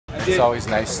it's always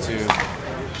nice to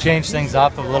change things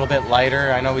up a little bit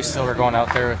lighter. I know we still are going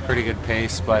out there with pretty good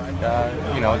pace, but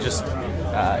just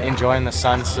enjoying the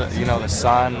sun, the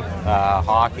sun,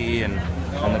 hockey, and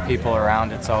the people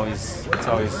around. It's always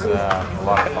a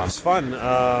lot of fun. It's fun.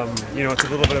 It's a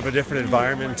little bit of a different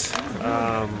environment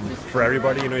for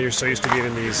everybody. You're so used to being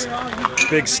in these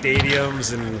big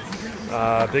stadiums and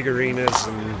big arenas,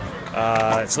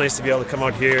 and it's nice to be able to come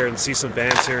out here and see some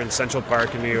bands here in Central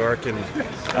Park in New York, and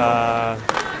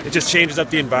it just changes up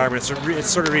the environment. It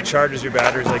sort of recharges your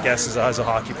batteries, I guess, as a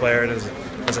hockey player and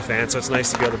as a fan. So it's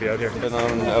nice to be able to be out here. Been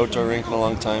on an outdoor rink in a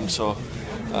long time, so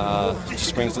it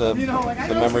just brings the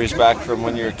memories back from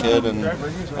when you were a kid, and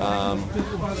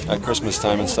at Christmas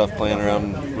time and stuff, playing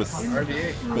around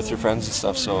with your friends and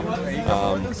stuff. So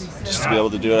just to be able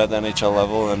to do it at the NHL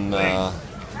level and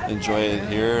enjoy it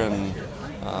here, and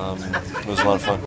it was a lot of fun.